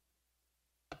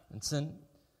 And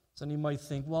then you might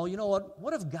think, well, you know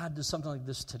what if God did something like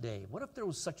this today? What if there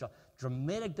was such a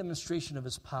dramatic demonstration of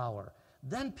his power?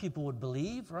 Then people would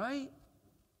believe, right?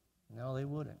 No, they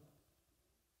wouldn't.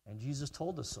 And Jesus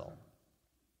told us so.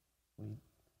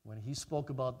 When he spoke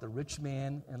about the rich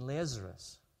man and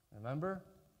Lazarus, remember?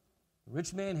 The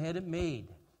rich man had it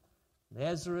made.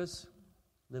 Lazarus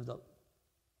lived a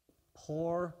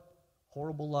poor,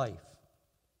 horrible life.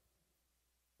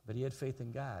 But he had faith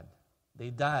in God. They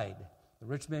died. The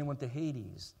rich man went to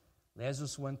Hades.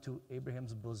 Lazarus went to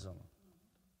Abraham's bosom.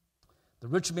 The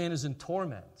rich man is in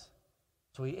torment.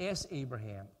 So he asked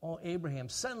Abraham, "Oh, Abraham,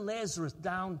 send Lazarus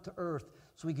down to earth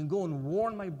so he can go and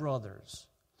warn my brothers."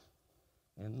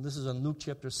 And this is in Luke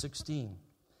chapter 16.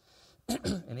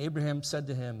 And Abraham said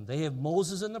to him, "They have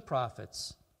Moses and the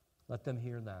prophets. Let them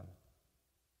hear them."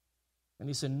 And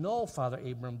he said, "No, Father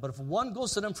Abraham, but if one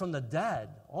goes to them from the dead,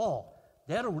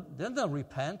 then they'll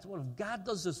repent. Well, if God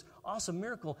does this awesome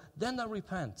miracle, then they'll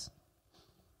repent."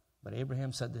 But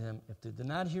Abraham said to him, "If they did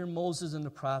not hear Moses and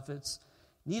the prophets,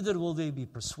 neither will they be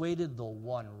persuaded though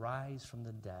one rise from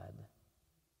the dead."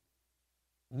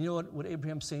 And you know what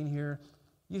Abraham's saying here?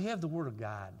 You have the Word of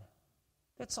God.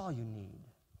 That's all you need.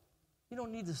 You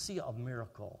don't need to see a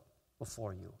miracle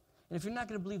before you. And if you're not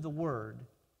going to believe the Word,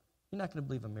 you're not going to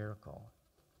believe a miracle.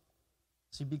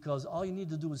 See, because all you need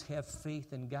to do is have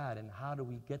faith in God. And how do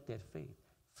we get that faith?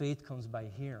 Faith comes by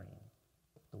hearing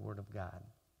the Word of God.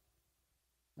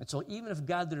 And so even if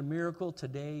God did a miracle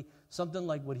today, something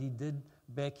like what he did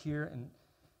back here, and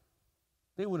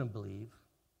they wouldn't believe.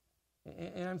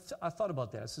 And I thought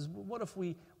about that. I says, well, what if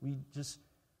we just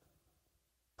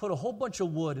put a whole bunch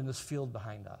of wood in this field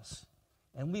behind us,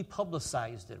 and we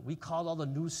publicized it. We called all the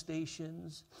news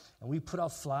stations, and we put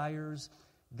out flyers.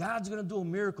 God's going to do a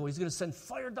miracle. He's going to send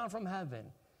fire down from heaven.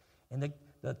 And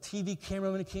the TV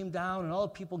cameraman came down, and all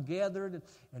the people gathered,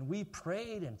 and we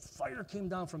prayed, and fire came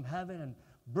down from heaven and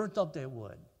burnt up that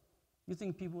wood. You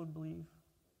think people would believe?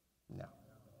 No.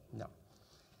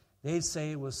 They'd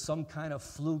say it was some kind of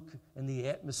fluke in the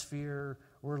atmosphere,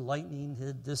 or lightning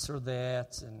hit this or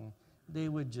that, and they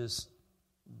would just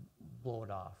blow it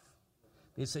off.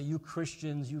 They'd say, "You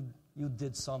Christians, you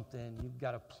did something. You've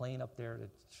got a plane up there that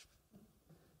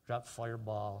dropped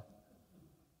fireball."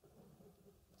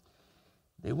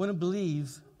 They wouldn't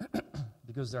believe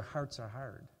because their hearts are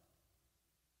hard.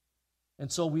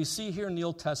 And so we see here in the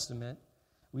Old Testament,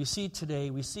 we see today,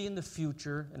 we see in the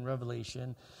future in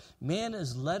Revelation, man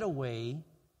is led away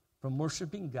from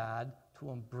worshiping God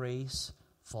to embrace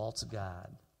false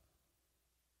God.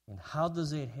 And how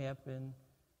does it happen?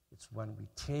 It's when we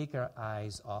take our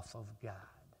eyes off of God.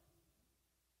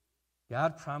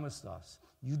 God promised us,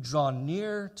 "You draw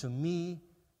near to me,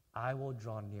 I will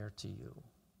draw near to you."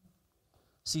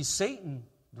 See, Satan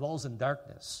dwells in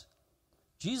darkness.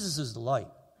 Jesus is the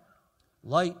light.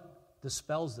 Light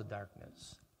dispels the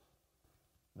darkness.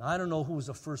 Now, I don't know who was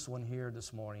the first one here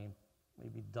this morning,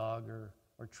 maybe Doug or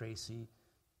Tracy.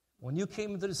 When you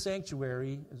came into the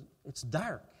sanctuary, it's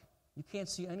dark. You can't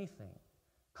see anything.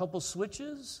 Couple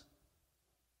switches,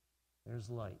 there's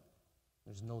light.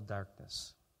 There's no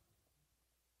darkness.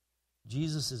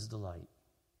 Jesus is the light.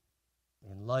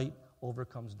 And light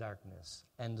overcomes darkness.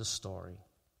 End of story.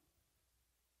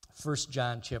 1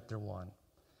 John chapter 1.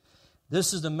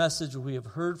 This is the message we have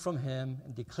heard from him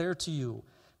and declare to you,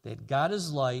 that God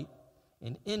is light,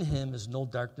 and in him is no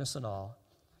darkness at all.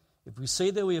 If we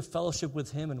say that we have fellowship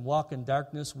with him and walk in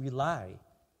darkness, we lie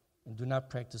and do not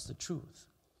practice the truth.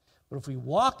 But if we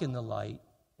walk in the light,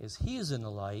 as he is in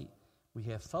the light, we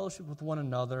have fellowship with one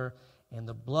another, and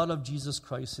the blood of Jesus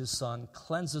Christ, his Son,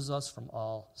 cleanses us from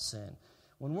all sin.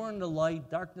 When we're in the light,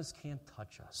 darkness can't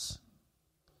touch us.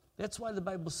 That's why the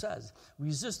Bible says,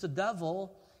 resist the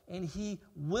devil, and he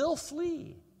will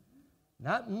flee.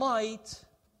 Not might,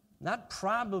 Not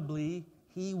probably,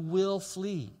 he will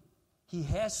flee. He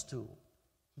has to.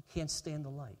 He can't stand the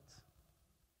light.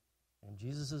 And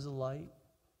Jesus is a light,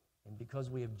 and because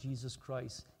we have Jesus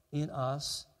Christ in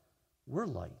us, we're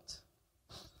light.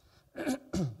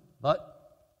 But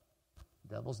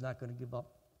the devil's not going to give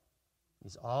up.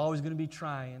 He's always going to be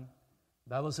trying.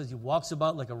 The Bible says he walks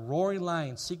about like a roaring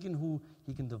lion, seeking who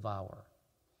he can devour.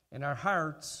 And our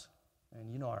hearts,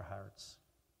 and you know our hearts,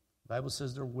 the Bible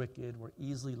says they're wicked, we're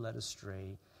easily led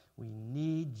astray. We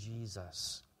need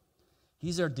Jesus.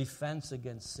 He's our defense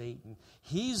against Satan.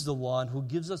 He's the one who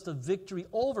gives us the victory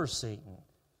over Satan.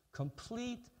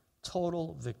 Complete,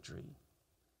 total victory.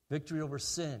 Victory over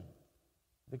sin.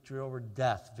 Victory over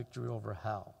death. Victory over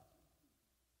hell.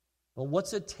 But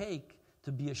what's it take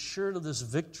to be assured of this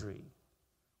victory?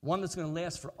 One that's going to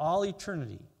last for all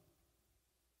eternity.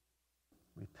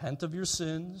 Repent of your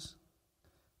sins.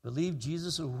 Believe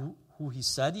Jesus who he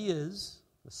said he is,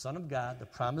 the Son of God, the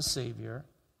promised Savior.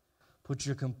 Put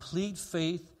your complete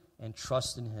faith and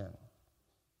trust in him.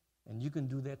 And you can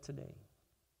do that today.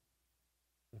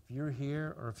 If you're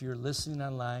here or if you're listening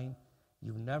online,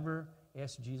 you've never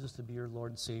asked Jesus to be your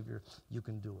Lord and Savior, you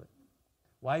can do it.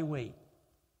 Why wait?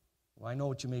 Well, I know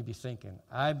what you may be thinking.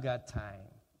 I've got time.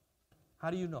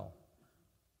 How do you know?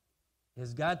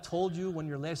 Has God told you when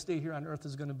your last day here on earth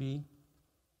is going to be?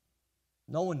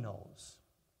 No one knows.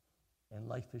 And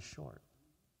life is short.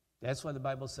 That's why the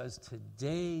Bible says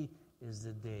today is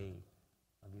the day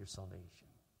of your salvation.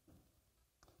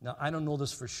 Now, I don't know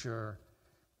this for sure.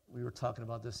 We were talking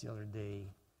about this the other day.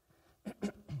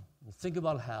 You think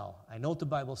about hell. I know what the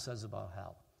Bible says about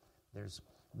hell. There's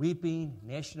weeping,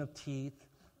 gnashing of teeth,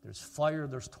 there's fire,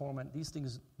 there's torment. These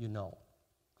things you know.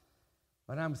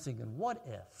 But I'm thinking, what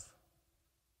if,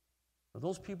 for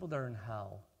those people that are in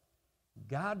hell,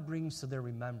 God brings to their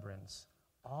remembrance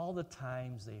all the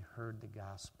times they heard the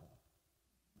gospel?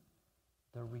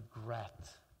 The regret.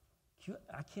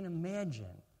 I can't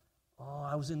imagine. Oh,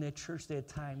 I was in that church that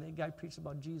time. That guy preached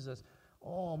about Jesus.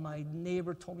 Oh, my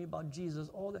neighbor told me about Jesus.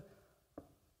 Oh, that.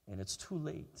 And it's too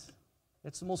late.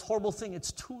 It's the most horrible thing.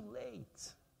 It's too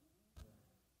late.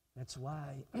 That's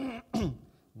why you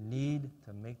need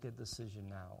to make that decision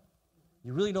now.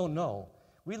 You really don't know.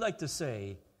 We like to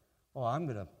say, oh, I'm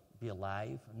going to be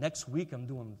alive. Next week I'm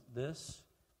doing this.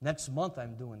 Next month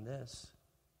I'm doing this.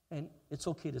 And it's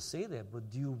okay to say that, but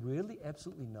do you really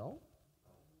absolutely know?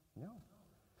 No.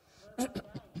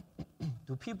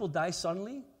 Do people die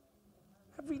suddenly?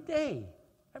 Every day.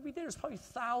 Every day there's probably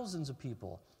thousands of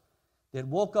people that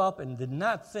woke up and did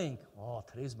not think, oh,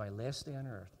 today's my last day on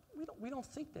earth. We don't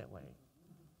think that way.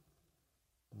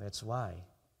 And that's why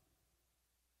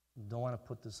you don't want to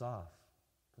put this off.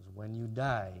 Because when you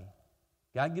die,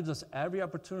 God gives us every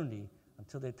opportunity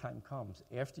until that time comes.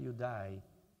 After you die,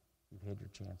 you've had your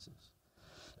chances.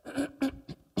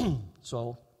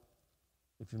 So,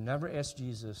 if you've never asked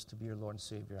Jesus to be your Lord and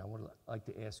Savior, I would like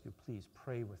to ask you, please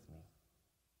pray with me.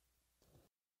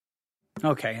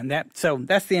 Okay, and that's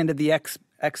the end of the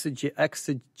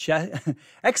exegesis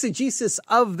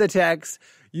of the text.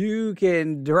 You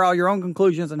can draw your own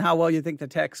conclusions on how well you think the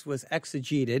text was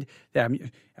exegeted,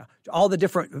 all the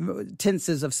different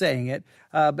tenses of saying it.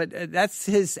 But that's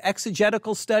his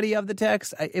exegetical study of the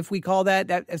text, if we call that.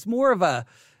 It's more of a...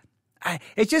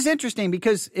 It's just interesting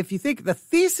because if you think the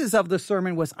thesis of the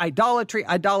sermon was idolatry,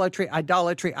 idolatry,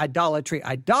 idolatry, idolatry,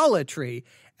 idolatry,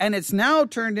 and it's now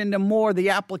turned into more the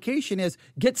application is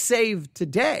get saved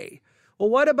today. Well,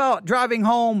 what about driving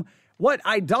home? What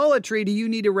idolatry do you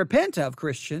need to repent of,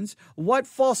 Christians? What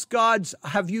false gods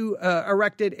have you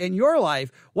erected in your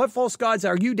life? What false gods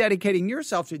are you dedicating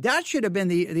yourself to? That should have been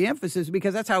the emphasis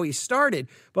because that's how he started.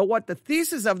 But what the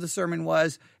thesis of the sermon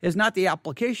was is not the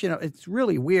application. It's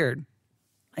really weird.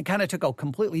 It kind of took a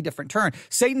completely different turn.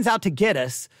 Satan's out to get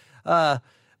us.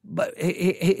 But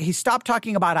he stopped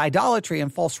talking about idolatry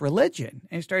and false religion,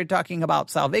 and he started talking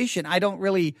about salvation. I don't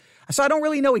really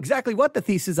know exactly what the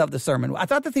thesis of the sermon was. I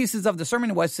thought the thesis of the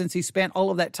sermon was, since he spent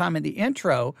all of that time in the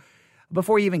intro,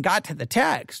 before he even got to the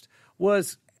text,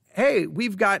 was, hey,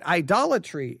 we've got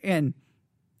idolatry in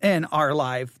our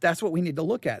life. That's what we need to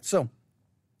look at. So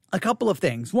a couple of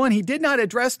things. One, he did not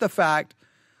address the fact.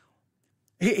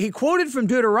 He quoted from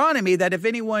Deuteronomy that if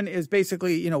anyone is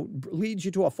basically, leads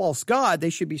you to a false god, they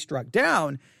should be struck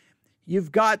down.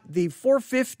 You've got the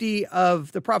 450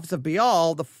 of the prophets of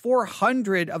Baal, the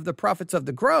 400 of the prophets of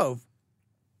the Grove.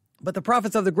 But the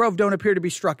prophets of the Grove don't appear to be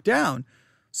struck down.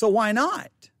 So why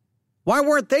not? Why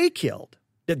weren't they killed?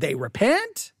 Did they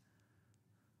repent?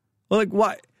 Well,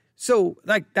 what? So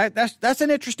like that's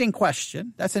an interesting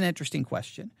question. That's an interesting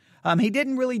question. He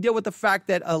didn't really deal with the fact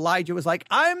that Elijah was like,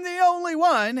 I'm the only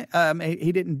one.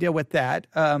 He didn't deal with that.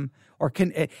 And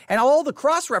all the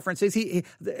cross-references,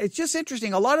 it's just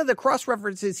interesting. A lot of the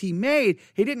cross-references he made,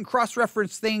 he didn't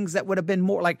cross-reference things that would have been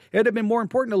more like, it would have been more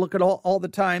important to look at all the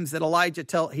times that Elijah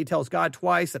tells God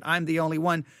twice that I'm the only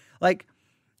one. Like,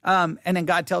 and then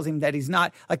God tells him that he's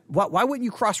not. Like, why wouldn't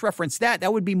you cross-reference that?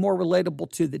 That would be more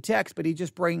relatable to the text, but he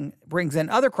just brings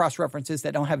in other cross-references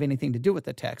that don't have anything to do with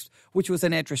the text, which was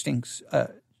an interesting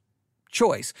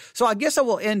choice. So I guess I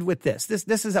will end with this.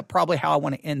 This is probably how I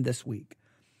want to end this week.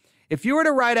 If you were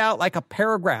to write out like a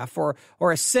paragraph or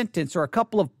a sentence or a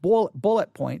couple of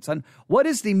bullet points on what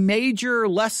is the major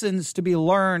lessons to be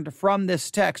learned from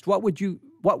this text, what would you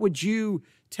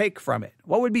take from it?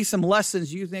 What would be some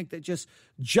lessons you think that just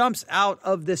jumps out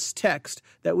of this text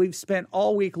that we've spent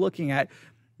all week looking at?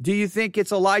 Do you think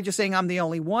it's Elijah saying, I'm the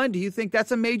only one? Do you think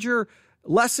that's a major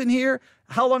lesson here?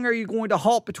 How long are you going to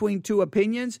halt between two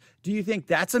opinions? Do you think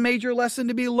that's a major lesson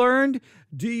to be learned?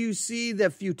 Do you see the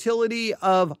futility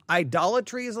of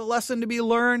idolatry as a lesson to be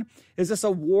learned? Is this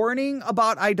a warning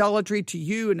about idolatry to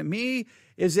you and to me?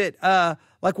 Is it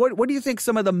what do you think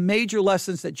some of the major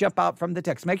lessons that jump out from the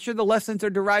text? Make sure the lessons are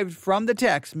derived from the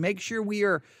text. Make sure we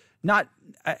are not,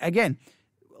 again,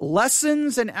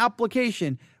 lessons and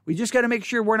application. We just got to make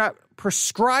sure we're not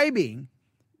prescribing.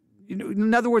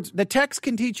 In other words, the text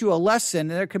can teach you a lesson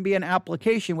and there can be an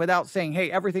application without saying,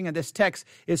 hey, everything in this text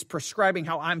is prescribing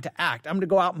how I'm to act. I'm going to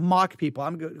go out and mock people.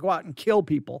 I'm going to go out and kill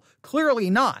people.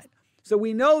 Clearly not. So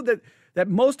we know that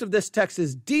most of this text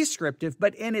is descriptive,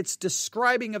 but in its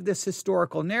describing of this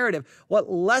historical narrative, what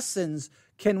lessons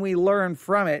can we learn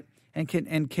from it and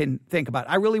can think about?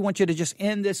 I really want you to just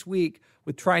end this week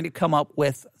with trying to come up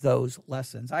with those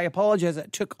lessons. I apologize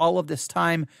it took all of this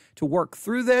time to work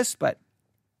through this, but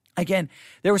again,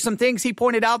 there were some things he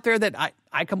pointed out there that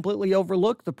I completely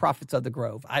overlooked, the prophets of the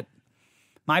grove.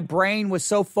 My brain was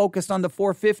so focused on the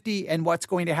 450 and what's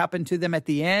going to happen to them at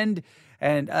the end,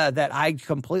 and that I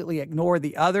completely ignored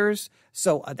the others.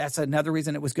 So that's another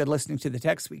reason it was good listening to the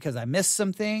text, because I missed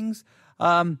some things.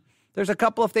 There's a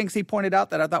couple of things he pointed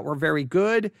out that I thought were very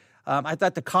good. I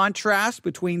thought the contrast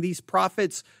between these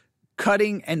prophets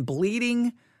cutting and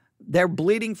bleeding, they're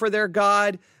bleeding for their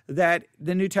God, that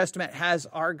the New Testament has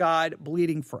our God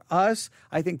bleeding for us.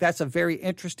 I think that's a very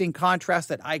interesting contrast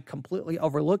that I completely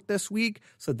overlooked this week.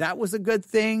 So that was a good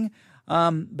thing.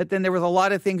 But then there was a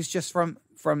lot of things just from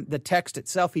the text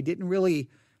itself. He didn't really,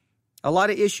 a lot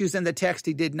of issues in the text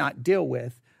he did not deal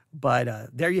with. But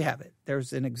there you have it.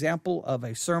 There's an example of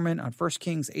a sermon on 1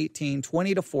 Kings 18,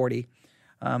 20 to 40.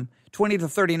 20 to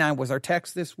 39 was our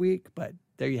text this week, but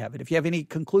there you have it. If you have any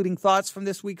concluding thoughts from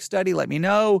this week's study, let me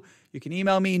know. You can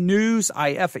email me,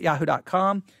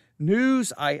 newsif@yahoo.com,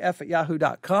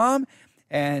 newsif@yahoo.com,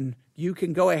 and you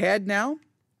can go ahead now,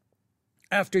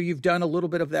 after you've done a little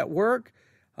bit of that work,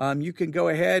 you can go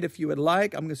ahead if you would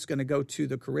like. I'm just going to go to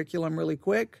the curriculum really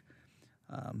quick.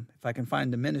 If I can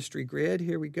find the ministry grid,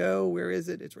 here we go. Where is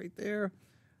it? It's right there.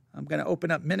 I'm going to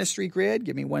open up ministry grid.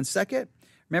 Give me 1 second.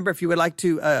 Remember, if you would like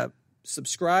to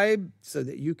subscribe so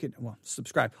that you can,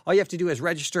 subscribe. All you have to do is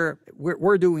register.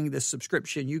 We're doing this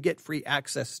subscription. You get free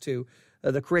access to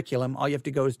the curriculum. All you have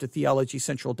to go is to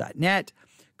theologycentral.net,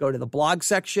 go to the blog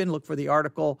section, look for the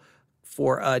article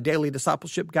for a daily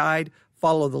discipleship guide,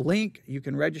 follow the link. You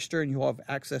can register and you'll have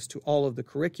access to all of the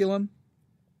curriculum.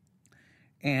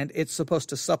 And it's supposed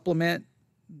to supplement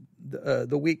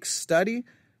the week's study.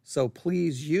 So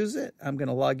please use it. I'm going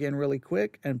to log in really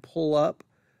quick and pull up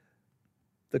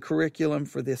the curriculum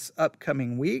for this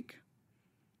upcoming week.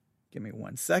 Give me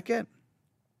 1 second.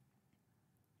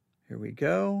 Here we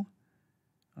go.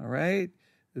 All right.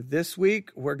 This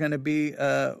week we're going to be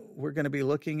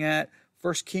looking at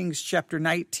 1 Kings chapter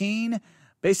 19,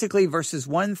 basically verses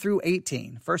 1 through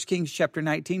 18. 1 Kings chapter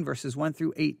 19, verses 1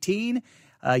 through 18.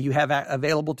 You have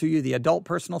available to you the adult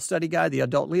personal study guide, the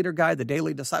adult leader guide, the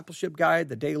daily discipleship guide,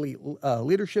 the daily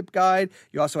leadership guide.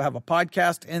 You also have a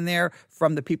podcast in there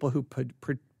from the people who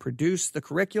produce the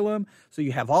curriculum. So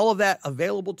you have all of that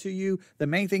available to you. The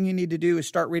main thing you need to do is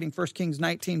start reading 1 Kings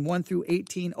 19, 1 through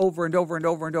 18 over and over and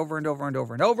over and over and over and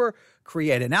over and over.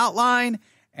 Create an outline,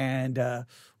 and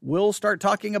we'll start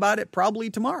talking about it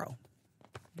probably tomorrow.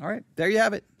 All right, there you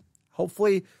have it.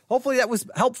 Hopefully that was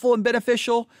helpful and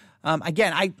beneficial.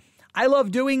 Again, I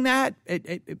love doing that.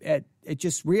 It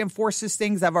just reinforces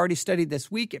things I've already studied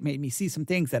this week. It made me see some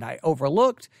things that I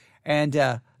overlooked, and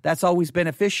that's always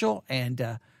beneficial.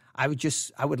 And I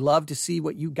would love to see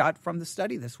what you got from the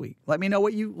study this week. Let me know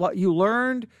what you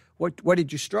learned. What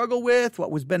did you struggle with?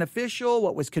 What was beneficial?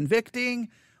 What was convicting?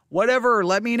 whatever,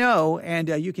 let me know. And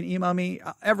you can email me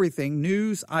everything,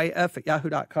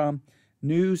 newsif@yahoo.com,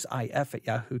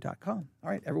 newsif@yahoo.com. All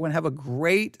right, everyone have a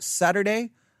great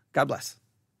Saturday. God bless.